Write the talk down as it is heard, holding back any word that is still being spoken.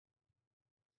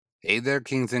Hey there,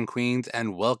 kings and queens,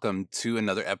 and welcome to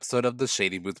another episode of the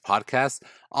Shady Booth podcast.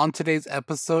 On today's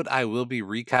episode, I will be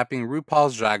recapping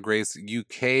RuPaul's Drag Race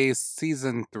UK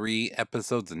Season 3,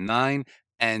 Episodes 9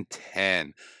 and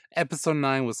 10. Episode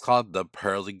 9 was called The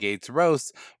Pearly Gates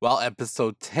Roast, while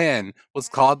Episode 10 was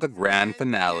called The Grand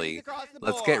Finale.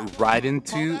 Let's get right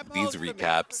into these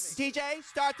recaps. DJ,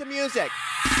 start the music.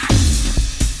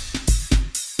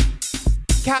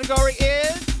 Category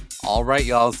is... All right,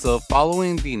 y'all. So,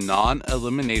 following the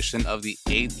non-elimination of the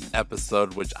 8th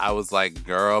episode, which I was like,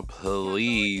 girl,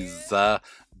 please,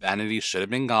 Vanity should have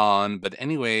been gone. But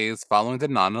anyways, following the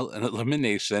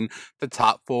non-elimination, the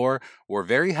top 4 were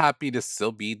very happy to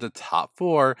still be the top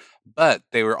 4, but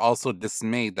they were also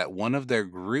dismayed that one of their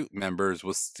group members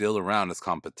was still around as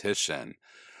competition.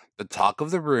 The talk of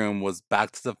the room was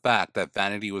back to the fact that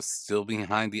Vanity was still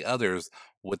behind the others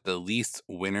with the least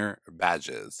winner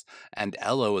badges, and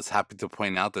Ella was happy to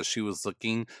point out that she was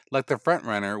looking like the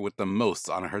frontrunner with the most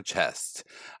on her chest.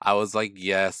 I was like,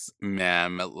 yes,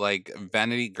 ma'am. Like,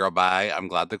 Vanity, girl, bye. I'm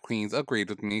glad the queens agreed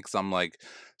with me because I'm like,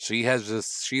 she's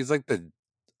like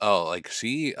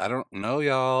I don't know,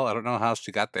 y'all. I don't know how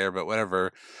she got there, but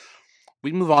whatever.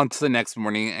 We move on to the next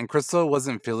morning, and Crystal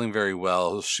wasn't feeling very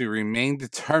well. She remained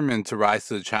determined to rise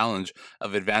to the challenge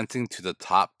of advancing to the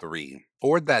top 3.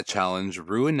 For that challenge,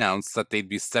 Rue announced that they'd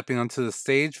be stepping onto the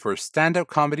stage for stand-up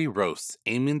comedy roasts,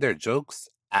 aiming their jokes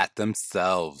at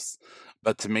themselves.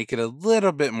 But to make it a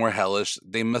little bit more hellish,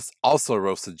 they must also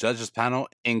roast the judges panel,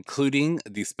 including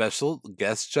the special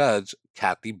guest judge,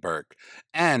 Kathy Burke.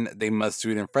 And they must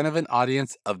do it in front of an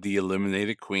audience of the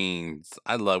eliminated queens.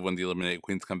 I love when the eliminated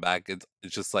queens come back. It's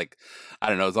just like, I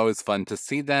don't know, it's always fun to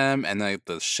see them and like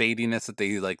the shadiness that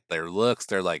they like, their looks,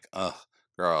 they're like, ugh,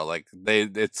 girl, like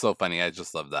it's so funny. I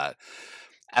just love that.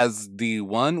 As the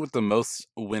one with the most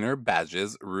winner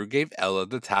badges, Rue gave Ella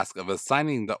the task of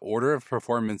assigning the order of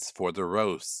performance for the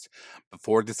roast.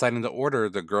 Before deciding the order,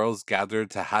 the girls gathered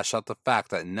to hash out the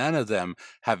fact that none of them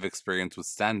have experience with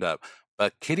stand up,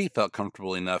 but Kitty felt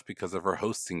comfortable enough because of her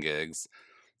hosting gigs.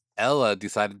 Ella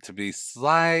decided to be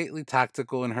slightly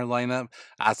tactical in her lineup,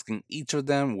 asking each of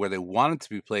them where they wanted to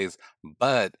be placed,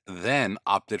 but then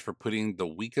opted for putting the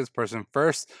weakest person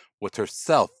first, with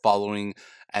herself following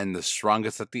and the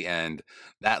strongest at the end.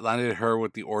 That landed her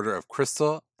with the order of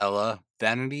Crystal, Ella,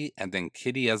 Vanity, and then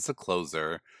Kitty as the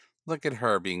closer. Look at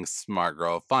her being smart,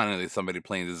 girl. Finally, somebody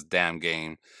playing this damn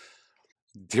game.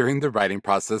 During the writing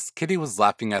process, Kitty was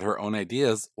laughing at her own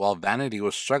ideas while Vanity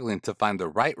was struggling to find the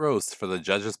right roast for the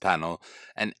judges panel,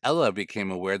 and Ella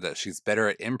became aware that she's better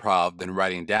at improv than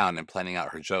writing down and planning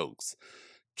out her jokes.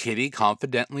 Kitty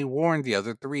confidently warned the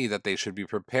other 3 that they should be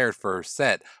prepared for her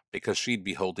set because she'd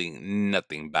be holding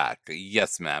nothing back.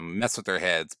 Yes, ma'am. Mess with their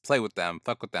heads, play with them,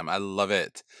 fuck with them. I love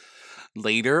it.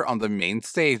 Later on the main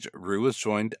stage, Rue was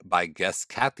joined by guest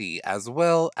Kathy, as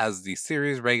well as the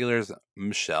series regulars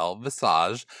Michelle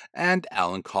Visage and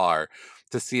Alan Carr,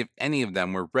 to see if any of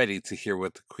them were ready to hear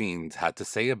what the queens had to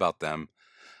say about them.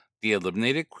 The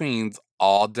eliminated queens,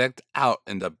 all decked out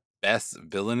in the best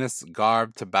villainous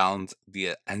garb to balance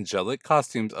the angelic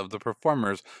costumes of the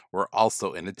performers, were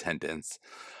also in attendance.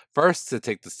 First to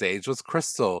take the stage was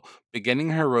Crystal,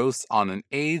 beginning her roast on an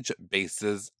age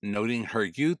basis, noting her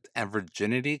youth and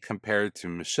virginity compared to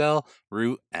Michelle,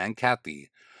 Rue, and Kathy.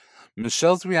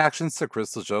 Michelle's reactions to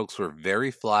Crystal jokes were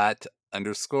very flat,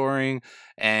 underscoring,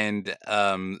 and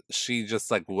she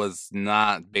just like was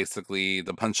not basically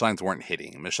the punchlines weren't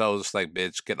hitting. Michelle was just like,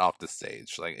 "Bitch, get off the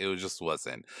stage!" Like it was just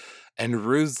wasn't. And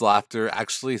Rue's laughter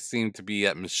actually seemed to be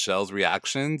at Michelle's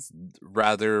reactions,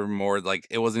 rather more like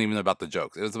it wasn't even about the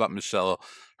jokes. It was about Michelle,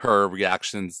 her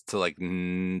reactions to like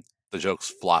the jokes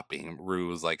flopping. Rue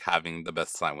was like having the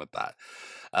best time with that.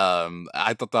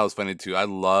 I thought that was funny too. I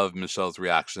love Michelle's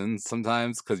reactions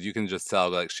sometimes because you can just tell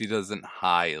like she doesn't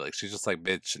hide. Like she's just like,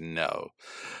 bitch, no.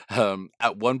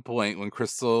 At one point, when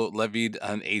Crystal levied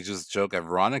an ageist joke at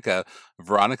Veronica,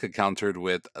 Veronica countered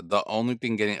with, "The only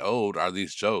thing getting old are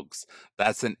these jokes."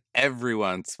 That's an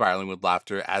everyone spiraling with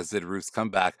laughter, as did Ruth's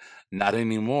comeback. Not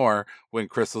anymore, when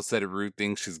Crystal said Ruth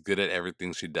thinks she's good at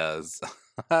everything she does.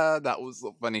 That was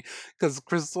so funny because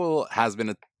Crystal has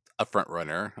been a front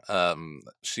runner. Her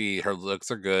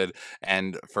looks are good,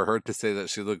 and for her to say that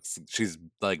she's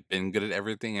like been good at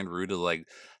everything, and Rue to like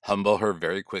humble her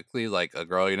very quickly, like, a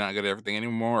girl, you're not good at everything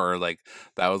anymore, or like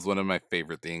that was one of my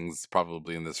favorite things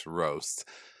probably in this roast.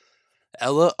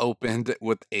 Ella opened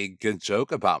with a good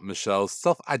joke about Michelle's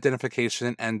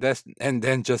self-identification and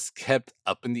then just kept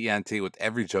upping the ante with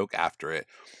every joke after it.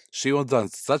 She was on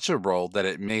such a roll that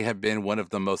it may have been one of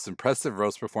the most impressive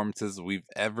roast performances we've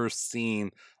ever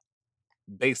seen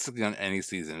basically on any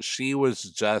season. She was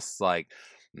just like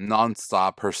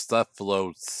nonstop. Her stuff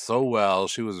flowed so well.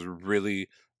 She was really,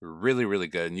 really, really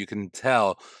good. And you can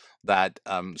tell that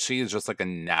she is just like a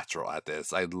natural at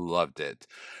this. I loved it.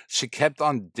 She kept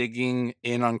on digging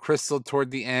in on Crystal toward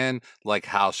the end, like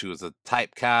how she was a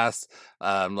typecast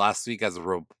last week as a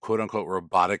quote unquote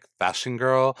robotic fashion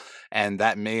girl. And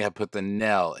that may have put the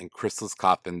nail in Crystal's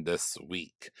coffin this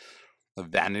week.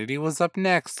 Vanity was up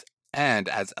next, and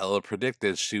as Ella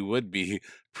predicted she would be,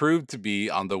 proved to be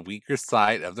on the weaker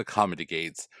side of the comedy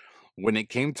gates. When it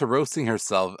came to roasting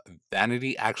herself,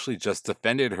 Vanity actually just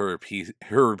defended her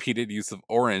repeated use of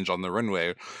orange on the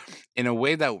runway in a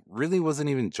way that really wasn't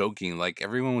even joking. Like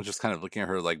everyone was just kind of looking at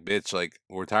her like, "Bitch, like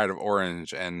we're tired of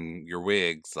orange and your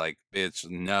wigs." Like, "Bitch,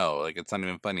 no, like it's not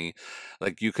even funny."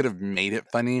 Like you could have made it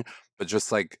funny, but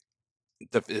just like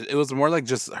it was more like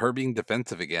just her being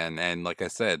defensive again, and like I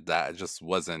said, that just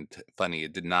wasn't funny.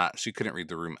 It did not she couldn't read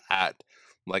the room at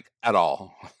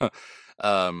all.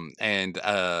 And,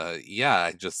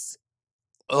 yeah, just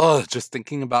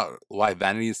thinking about why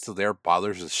Vanity is still there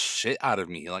bothers the shit out of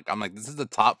me. Like, I'm like, "This is the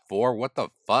top 4? What the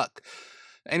fuck?"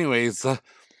 Anyways,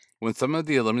 when some of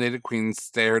the eliminated queens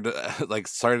started, like,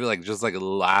 just, like,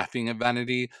 laughing at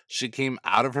Vanity, she came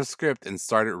out of her script and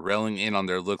started railing in on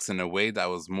their looks in a way that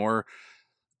was more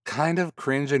kind of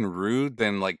cringe and rude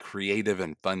than, like, creative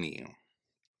and funny.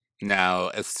 Now,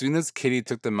 as soon as Kitty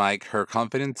took the mic, her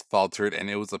confidence faltered,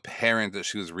 and it was apparent that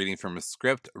she was reading from a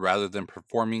script rather than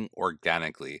performing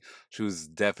organically. She was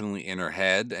definitely in her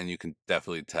head, and you can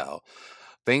definitely tell.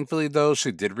 Thankfully, though,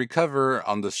 she did recover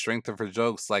on the strength of her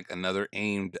jokes, like another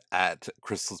aimed at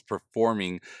Crystal's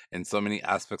performing in so many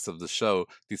aspects of the show,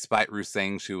 despite Ruth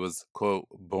saying she was, quote,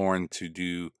 born to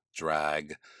do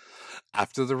drag.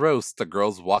 After the roast, the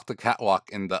girls walked the catwalk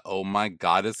in the Oh My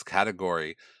Goddess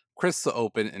category. Krista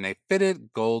opened in a fitted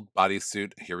gold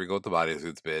bodysuit. Here we go with the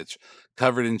bodysuits, bitch.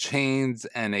 Covered in chains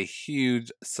and a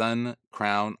huge sun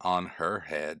crown on her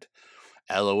head.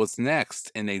 Ella was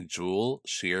next in a jewel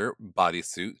sheer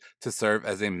bodysuit to serve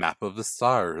as a map of the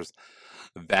stars.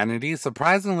 Vanity,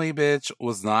 surprisingly, bitch,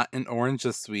 was not in orange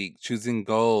this week, choosing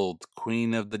gold,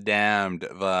 Queen of the Damned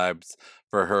vibes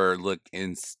for her look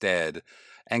instead.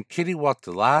 And Kitty walked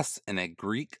last in a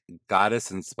Greek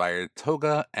goddess inspired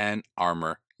toga and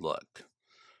armor look.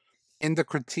 In the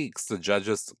critiques, the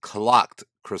judges clocked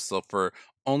Crystal for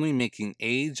only making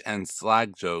age and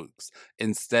slag jokes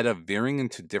instead of veering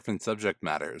into different subject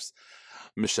matters.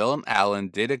 Michelle and Alan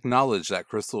did acknowledge that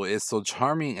Crystal is so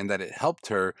charming and that it helped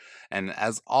her, and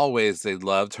as always, they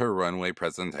loved her runway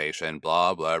presentation,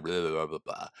 blah, blah, blah, blah, blah,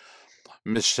 blah.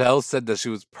 Michelle said that she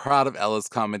was proud of Ella's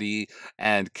comedy,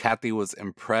 and Kathy was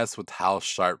impressed with how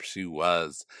sharp she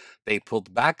was. They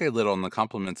pulled back a little on the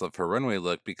compliments of her runway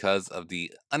look because of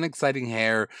the unexciting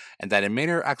hair and that it made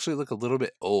her actually look a little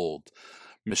bit old.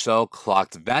 Michelle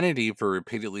clocked Vanity for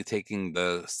repeatedly taking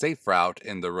the safe route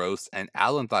in the roast, and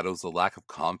Alan thought it was a lack of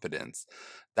confidence.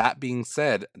 That being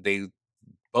said, they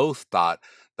both thought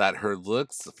that her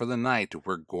looks for the night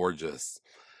were gorgeous.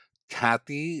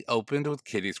 Kathy opened with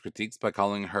Kitty's critiques by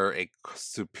calling her a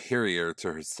superior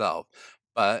to herself,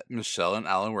 but Michelle and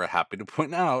Alan were happy to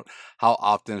point out how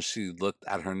often she looked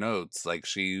at her notes. Like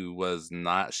she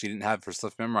didn't have her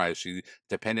stuff memorized. She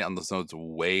depended on those notes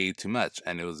way too much,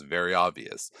 and it was very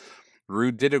obvious.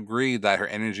 Rue did agree that her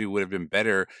energy would have been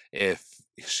better if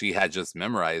she had just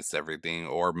memorized everything,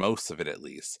 or most of it at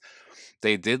least.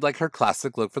 They did like her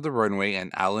classic look for the runway,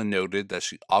 and Alan noted that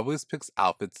she always picks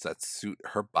outfits that suit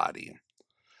her body.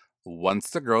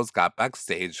 Once the girls got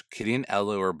backstage, Kitty and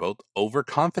Ella were both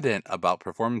overconfident about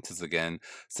performances again,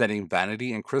 setting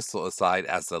Vanity and Crystal aside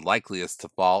as the likeliest to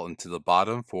fall into the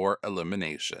bottom for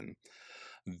elimination.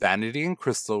 Vanity and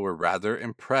Crystal were rather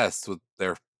impressed with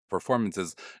their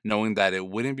performances, knowing that it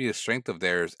wouldn't be a strength of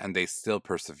theirs, and they still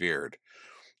persevered.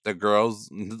 The girls,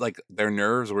 like, their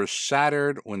nerves were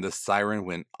shattered when the siren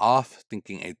went off,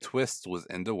 thinking a twist was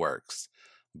in the works.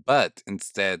 But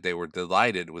instead, they were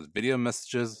delighted with video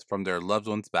messages from their loved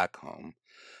ones back home.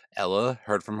 Ella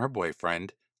heard from her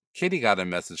boyfriend, Kitty got a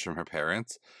message from her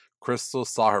parents, Crystal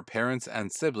saw her parents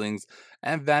and siblings,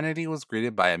 and Vanity was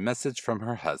greeted by a message from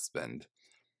her husband.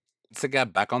 To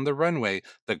get back on the runway,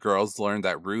 the girls learned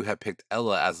that Rue had picked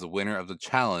Ella as the winner of the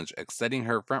challenge, extending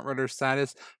her frontrunner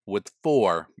status with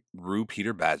 4 Rue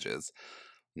Peter badges.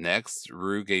 Next,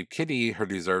 Rue gave Kitty her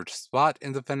deserved spot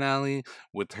in the finale,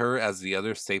 with her as the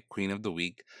other safe queen of the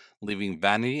week, leaving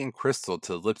Vanity and Crystal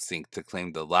to lip sync to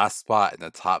claim the last spot in the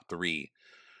top 3.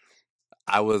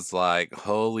 I was like,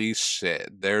 holy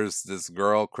shit. There's this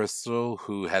girl, Crystal,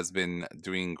 who has been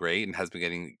doing great and has been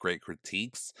getting great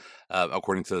critiques,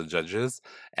 according to the judges.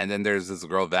 And then there's this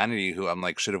girl, Vanity, who I'm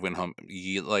like, should have went home.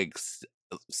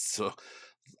 So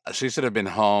she should have been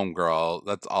home, girl.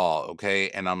 That's all, okay?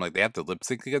 And I'm like, they have to lip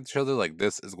sync against each other. Like,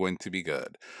 this is going to be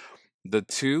good. The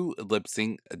two lip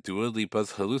sync Dua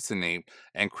Lipa's Hallucinate,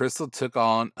 and Crystal took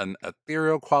on an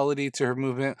ethereal quality to her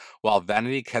movement, while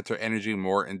Vanity kept her energy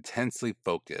more intensely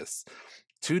focused.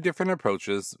 Two different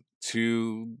approaches,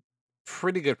 two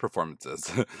pretty good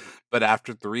performances. But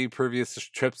after three previous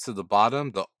trips to the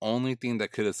bottom, the only thing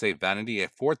that could have saved Vanity a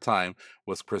fourth time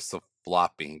was Crystal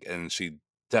flopping, and she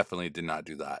definitely did not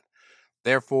do that.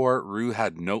 Therefore, Rue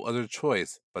had no other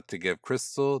choice but to give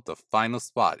Crystal the final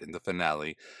spot in the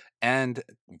finale, and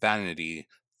Vanity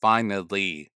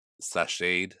finally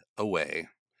sashayed away.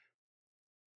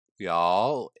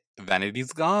 Y'all,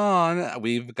 Vanity's gone.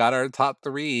 We've got our top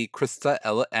three, Krista,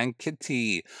 Ella, and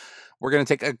Kitty. We're going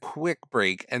to take a quick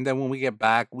break, and then when we get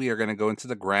back, we are going to go into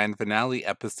the grand finale,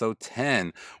 episode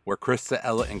 10, where Krista,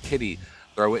 Ella, and Kitty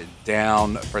throw it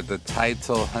down for the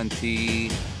title,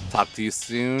 hunty. Talk to you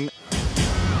soon.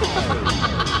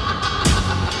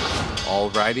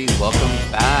 Alrighty,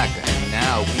 welcome back. And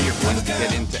now we are going to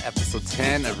get into episode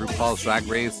 10 of RuPaul's Drag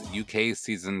Race UK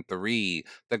Season 3,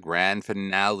 the grand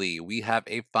finale. We have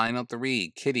a final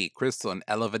three, Kitty, Crystal, and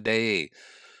Ella Vaday.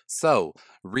 So,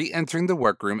 re-entering the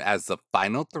workroom as the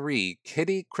final three,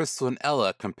 Kitty, Crystal, and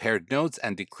Ella compared notes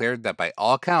and declared that by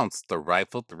all counts, the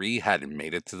rightful three had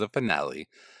made it to the finale.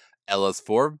 Ella's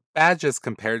 4 badges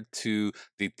compared to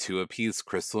the 2 apiece,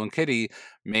 Crystal and Kitty,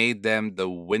 made them the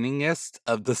winningest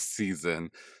of the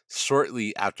season.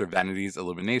 Shortly after Vanity's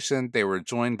elimination, they were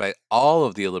joined by all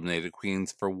of the eliminated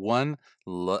queens for one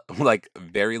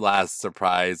very last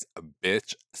surprise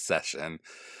bitch session.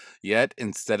 Yet,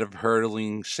 instead of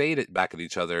hurling shade back at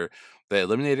each other, the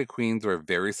eliminated queens were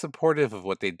very supportive of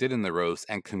what they did in the roast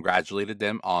and congratulated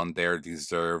them on their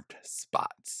deserved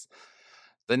spots.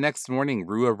 The next morning,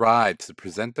 Rue arrived to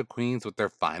present the queens with their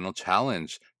final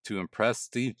challenge to impress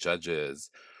the judges.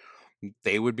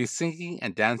 They would be singing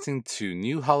and dancing to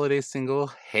new holiday single,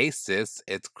 Hey Sis,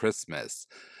 It's Christmas.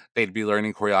 They'd be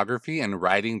learning choreography and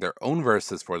writing their own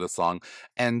verses for the song,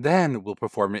 and then will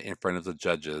perform it in front of the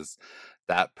judges.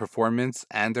 That performance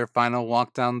and their final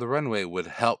walk down the runway would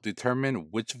help determine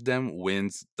which of them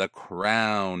wins the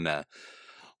crown.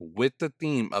 With the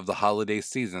theme of the holiday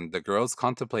season, the girls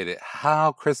contemplated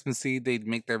how Christmassy they'd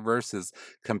make their verses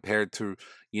compared to,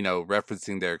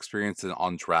 referencing their experiences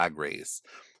on Drag Race.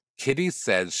 Kitty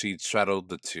said she straddled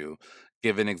the two,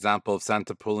 give an example of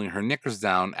Santa pulling her knickers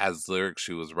down as lyrics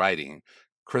she was writing.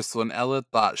 Crystal and Ella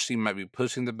thought she might be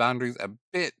pushing the boundaries a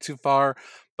bit too far,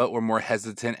 but were more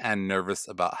hesitant and nervous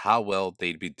about how well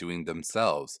they'd be doing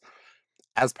themselves.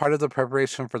 As part of the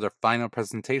preparation for their final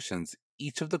presentations,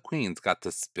 each of the queens got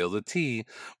to spill the tea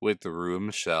with Rue and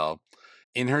Michelle.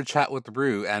 In her chat with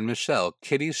Rue and Michelle,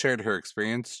 Kitty shared her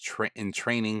experience in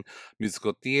training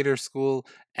musical theater school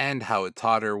and how it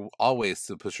taught her always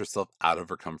to push herself out of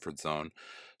her comfort zone.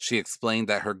 She explained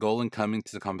that her goal in coming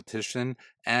to the competition,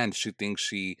 and she thinks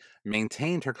she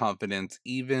maintained her confidence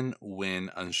even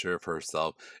when unsure of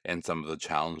herself and some of the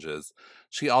challenges.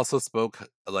 She also spoke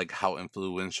how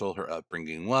influential her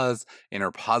upbringing was in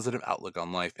her positive outlook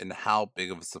on life and how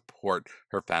big of a support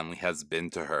her family has been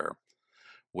to her.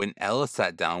 When Ella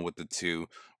sat down with the two,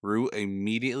 Rue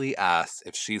immediately asked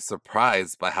if she's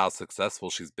surprised by how successful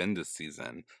she's been this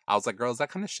season. I was like, girl, is that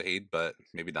kind of shade? But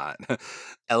maybe not.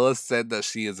 Ella said that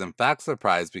she is in fact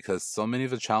surprised because so many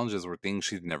of the challenges were things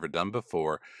she'd never done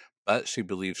before, but she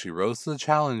believes she rose to the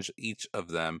challenge each of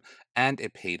them and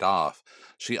it paid off.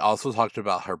 She also talked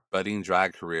about her budding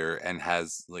drag career and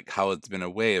has how it's been a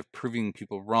way of proving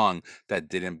people wrong that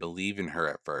didn't believe in her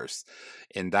at first.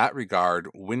 In that regard,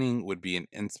 winning would be an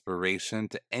inspiration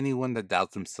to anyone that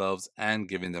doubts themselves and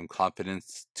giving them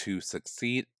confidence to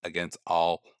succeed against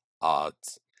all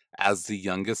odds. As the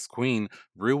youngest queen,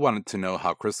 Rue wanted to know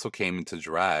how Crystal came into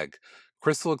drag.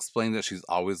 Crystal explained that she's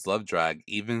always loved drag,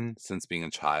 even since being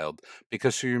a child,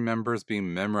 because she remembers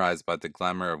being memorized by the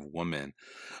glamour of woman.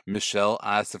 Michelle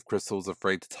asked if Crystal was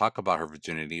afraid to talk about her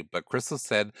virginity, but Crystal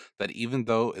said that even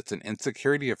though it's an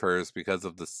insecurity of hers because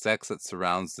of the sex that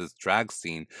surrounds this drag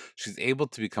scene, she's able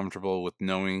to be comfortable with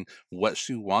knowing what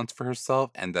she wants for herself,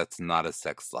 and that's not a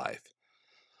sex life.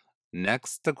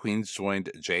 Next, the queens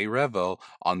joined Jay Revel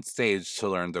on stage to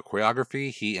learn the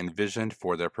choreography he envisioned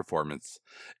for their performance.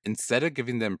 Instead of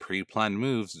giving them pre-planned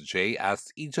moves, Jay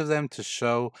asked each of them to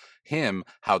show him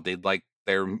how they'd like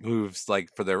their moves like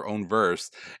for their own verse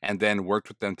and then worked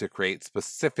with them to create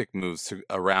specific moves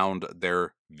around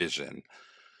their vision.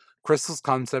 Crystal's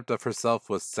concept of herself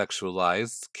was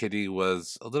sexualized. Kitty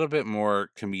was a little bit more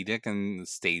comedic and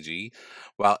stagey,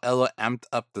 while Ella amped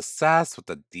up the sass with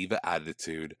a diva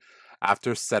attitude.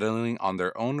 After settling on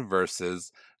their own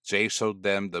verses, Jay showed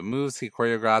them the moves he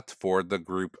choreographed for the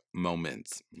group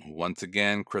moments. Once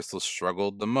again, Crystal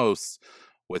struggled the most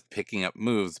with picking up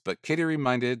moves, but Kitty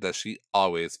reminded that she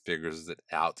always figures it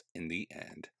out in the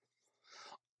end.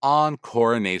 On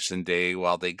Coronation Day,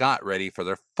 while they got ready for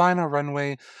their final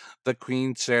runway, the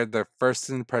queens shared their first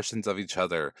impressions of each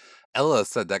other. Ella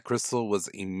said that Crystal was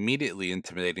immediately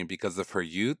intimidating because of her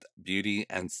youth, beauty,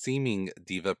 and seeming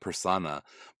diva persona,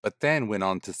 but then went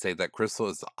on to say that Crystal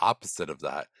is the opposite of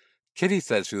that. Kitty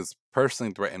said she was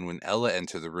personally threatened when Ella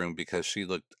entered the room because she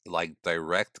looked like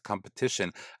direct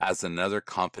competition as another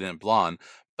confident blonde,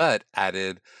 but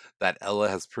added that Ella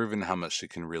has proven how much she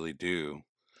can really do.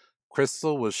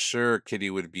 Crystal was sure Kitty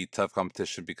would be tough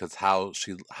competition because how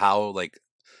like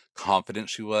confident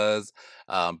she was,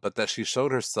 but that she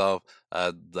showed herself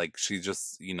like she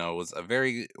just was a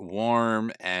very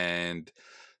warm and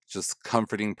just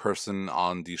comforting person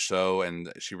on the show, and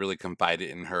she really confided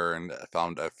in her and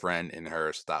found a friend in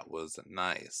her, so that was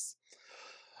nice.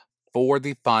 For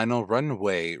the final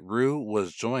runway, Rue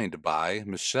was joined by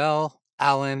Michelle,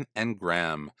 Alan, and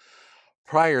Graham.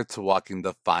 Prior to walking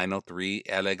the final three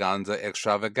Eleganza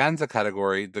Extravaganza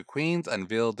category, the queens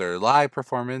unveiled their live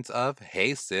performance of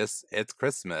Hey Sis, It's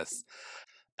Christmas.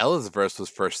 Ella's verse was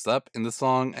first up in the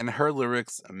song, and her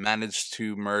lyrics managed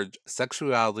to merge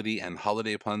sexuality and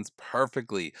holiday puns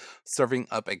perfectly, serving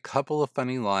up a couple of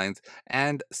funny lines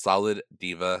and solid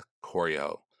diva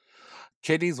choreo.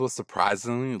 Kitty's was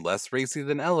surprisingly less racy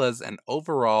than Ella's, and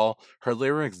overall, her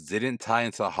lyrics didn't tie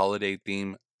into the holiday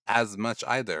theme as much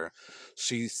either.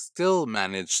 She still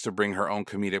managed to bring her own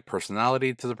comedic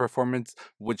personality to the performance,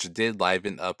 which did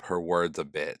liven up her words a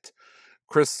bit.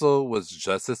 Crystal was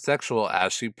just as sexual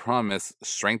as she promised,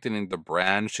 strengthening the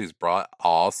brand she's brought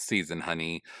all season,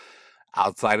 honey.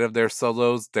 Outside of their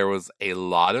solos, there was a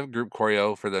lot of group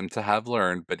choreo for them to have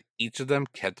learned, but each of them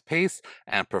kept pace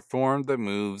and performed the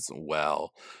moves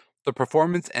well. The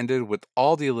performance ended with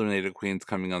all the eliminated queens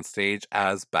coming on stage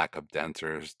as backup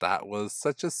dancers. That was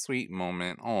such a sweet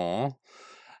moment. Aw,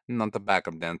 not the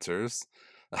backup dancers.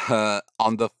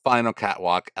 On the final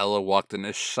catwalk, Ella walked in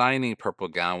a shiny purple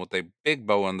gown with a big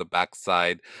bow on the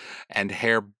backside and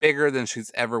hair bigger than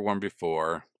she's ever worn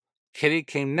before. Kitty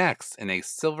came next in a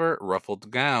silver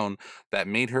ruffled gown that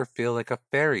made her feel like a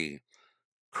fairy.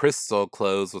 Crystal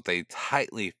closed with a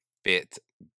tightly fit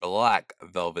black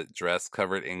velvet dress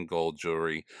covered in gold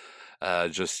jewelry,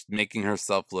 just making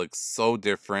herself look so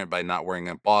different by not wearing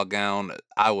a ball gown.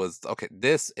 I was okay.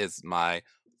 This is my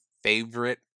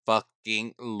favorite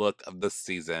fucking look of the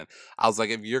season. I was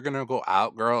like, if you're gonna go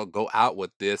out, girl, go out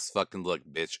with this fucking look,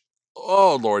 bitch.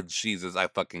 Oh Lord Jesus, I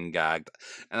fucking gagged.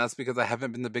 And that's because I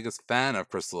haven't been the biggest fan of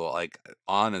Crystal, like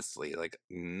honestly, like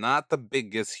not the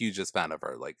biggest, hugest fan of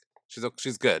her. Like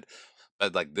she's good.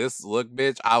 But like this look,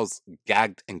 bitch, I was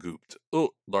gagged and gooped.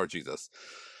 Oh Lord Jesus.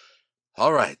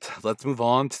 All right, let's move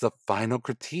on to the final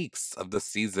critiques of the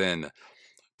season.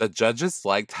 The judges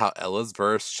liked how Ella's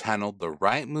verse channeled the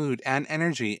right mood and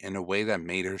energy in a way that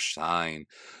made her shine.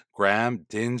 Graham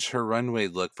dinged her runway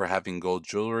look for having gold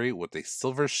jewelry with a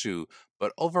silver shoe,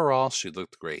 but overall she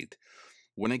looked great.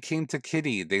 When it came to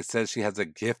Kitty, they said she has a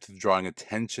gift of drawing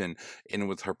attention in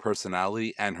with her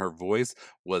personality, and her voice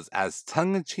was as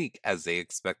tongue in cheek as they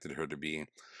expected her to be.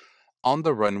 On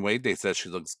the runway, they said she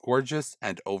looks gorgeous,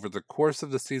 and over the course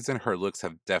of the season, her looks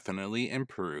have definitely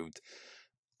improved.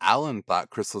 Alan thought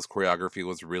Crystal's choreography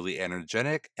was really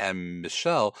energetic, and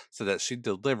Michelle said that she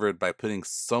delivered by putting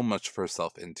so much of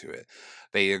herself into it.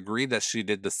 They agreed that she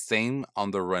did the same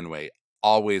on the runway,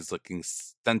 always looking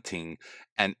stunting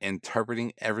and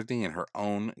interpreting everything in her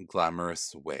own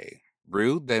glamorous way.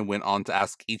 Rue then went on to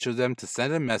ask each of them to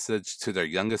send a message to their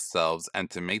youngest selves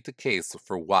and to make the case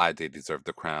for why they deserve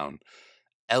the crown.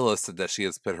 Ella said that she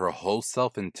has put her whole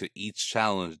self into each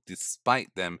challenge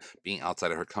despite them being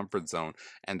outside of her comfort zone,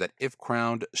 and that if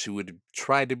crowned, she would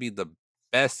try to be the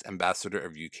best ambassador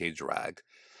of UK drag.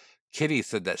 Kitty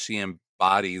said that she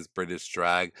embodies British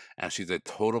drag and she's a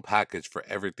total package for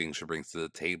everything she brings to the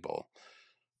table.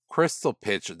 Crystal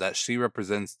pitched that she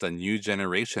represents the new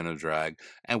generation of drag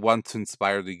and wants to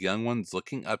inspire the young ones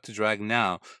looking up to drag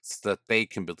now so that they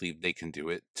can believe they can do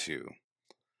it too.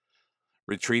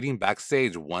 Retreating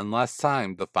backstage one last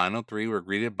time, the final three were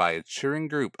greeted by a cheering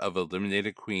group of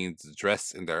eliminated queens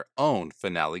dressed in their own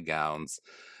finale gowns.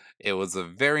 It was a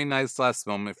very nice last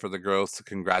moment for the girls to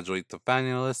congratulate the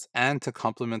finalists and to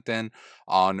compliment them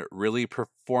on really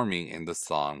performing in the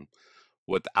song.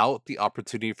 Without the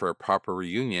opportunity for a proper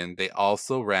reunion, they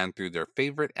also ran through their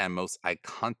favorite and most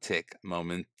iconic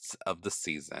moments of the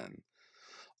season.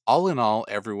 All in all,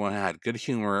 everyone had good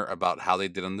humor about how they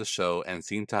did on the show and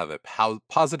seemed to have a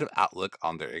positive outlook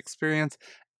on their experience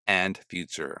and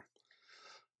future.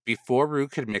 Before Rue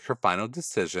could make her final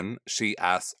decision, she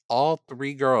asked all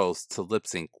three girls to lip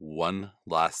sync one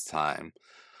last time.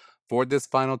 For this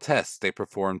final test, they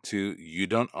performed to You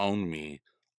Don't Own Me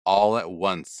all at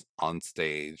once on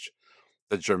stage.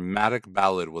 The dramatic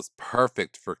ballad was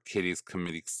perfect for Kitty's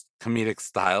comedic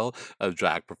style of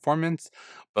drag performance,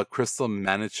 but Crystal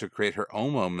managed to create her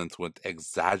own moments with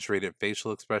exaggerated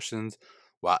facial expressions,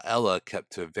 while Ella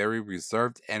kept to a very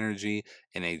reserved energy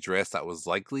in a dress that was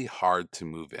likely hard to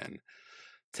move in.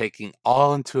 Taking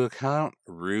all into account,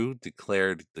 Rue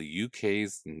declared the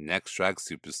UK's next drag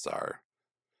superstar.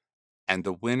 And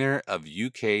the winner of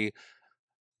UK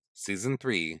Season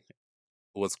 3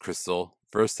 was Crystal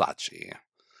Versace.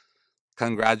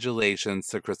 Congratulations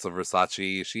to Crystal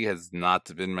Versace. She has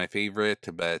not been my favorite,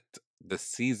 but this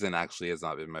season actually has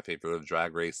not been my favorite of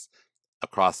Drag Race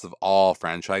across of all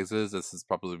franchises. This has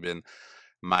probably been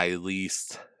my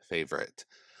least favorite.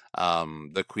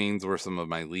 The queens were some of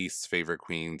my least favorite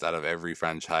queens out of every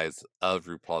franchise of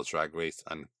RuPaul's Drag Race,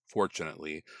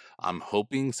 unfortunately. I'm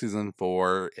hoping season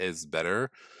 4 is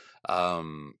better.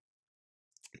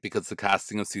 Because the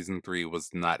casting of season 3 was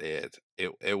not it.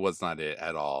 It was not it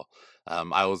at all.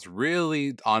 I was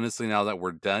really, honestly, now that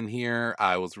we're done here,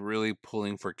 I was really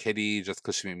pulling for Kitty just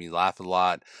because she made me laugh a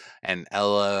lot, and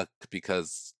Ella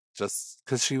because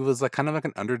she was like kind of like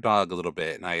an underdog a little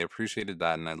bit, and I appreciated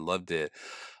that and I loved it.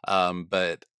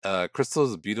 But Crystal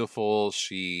is beautiful.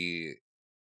 She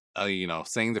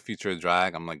saying the future of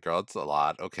drag, I'm like, girl, it's a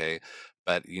lot, okay.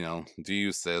 But, do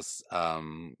you, sis?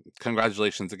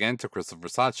 Congratulations again to Crystal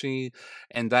Versace.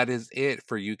 And that is it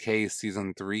for UK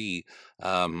Season 3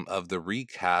 of the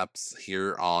recaps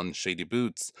here on Shady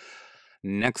Boots.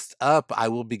 Next up, I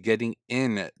will be getting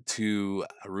into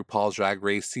RuPaul's Drag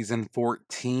Race Season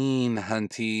 14,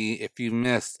 hunty. If you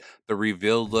missed the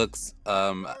reveal looks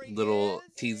little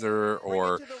teaser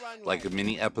or like a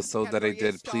mini episode that I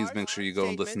did, please make sure you go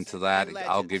and listen to that.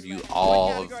 I'll give you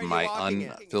all of my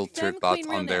unfiltered thoughts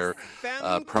on their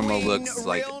promo looks.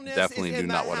 Like, definitely do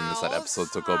not want to miss that episode,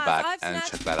 so go back and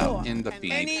check that out in the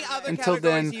feed. Until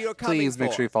then, please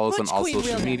make sure you follow us on all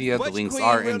social media. The links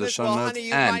are in the show notes,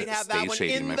 and stay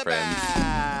shady, my friends.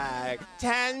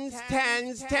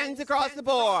 Tens across the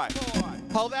board.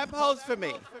 Hold that pose for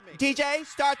me. DJ,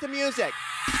 start the music.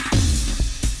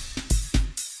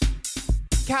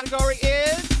 Category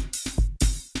is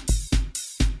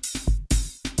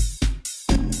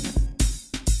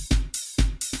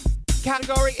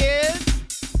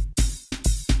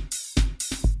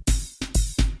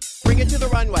Bring it to the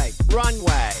runway.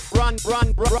 Runway.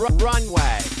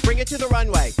 Runway. Bring it to the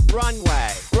runway.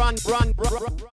 Runway. Run.